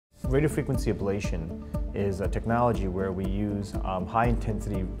Radiofrequency ablation is a technology where we use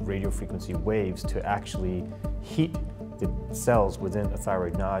high-intensity radiofrequency waves to actually heat the cells within a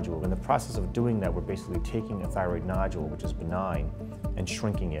thyroid nodule. In the process of doing that, we're basically taking a thyroid nodule, which is benign, and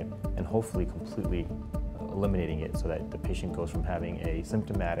shrinking it, and hopefully completely eliminating it so that the patient goes from having a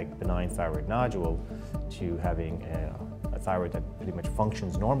symptomatic benign thyroid nodule to having a thyroid that pretty much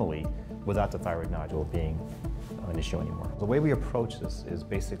functions normally without the thyroid nodule being an issue anymore. The way we approach this is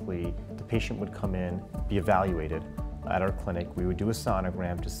basically the patient would come in, be evaluated at our clinic. We would do a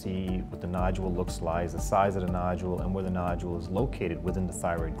sonogram to see what the nodule looks like, the size of the nodule, and where the nodule is located within the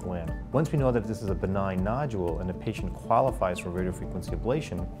thyroid gland. Once we know that this is a benign nodule and the patient qualifies for radiofrequency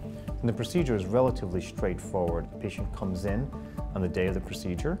ablation, then the procedure is relatively straightforward. The patient comes in on the day of the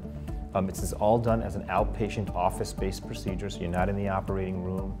procedure. It's all done as an outpatient office-based procedure, so you're not in the operating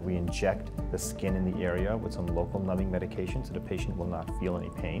room. We inject the skin in the area with some local numbing medication so the patient will not feel any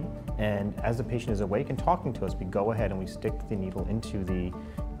pain. And as the patient is awake and talking to us, we go ahead and we stick the needle into the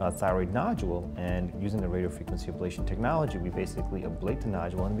thyroid nodule, and using the radiofrequency ablation technology, we basically ablate the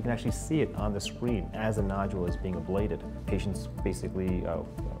nodule, and we can actually see it on the screen as the nodule is being ablated. Patients basically are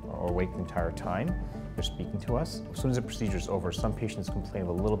awake the entire time. They're speaking to us. As soon as the procedure is over, some patients complain of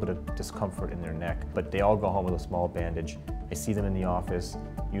a little bit of discomfort in their neck, but they all go home with a small bandage. I see them in the office,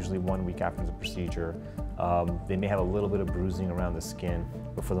 usually 1 week after the procedure. They may have a little bit of bruising around the skin,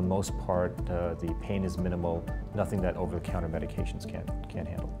 but for the most part, the pain is minimal, nothing that over-the-counter medications can't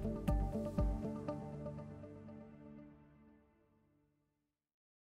handle.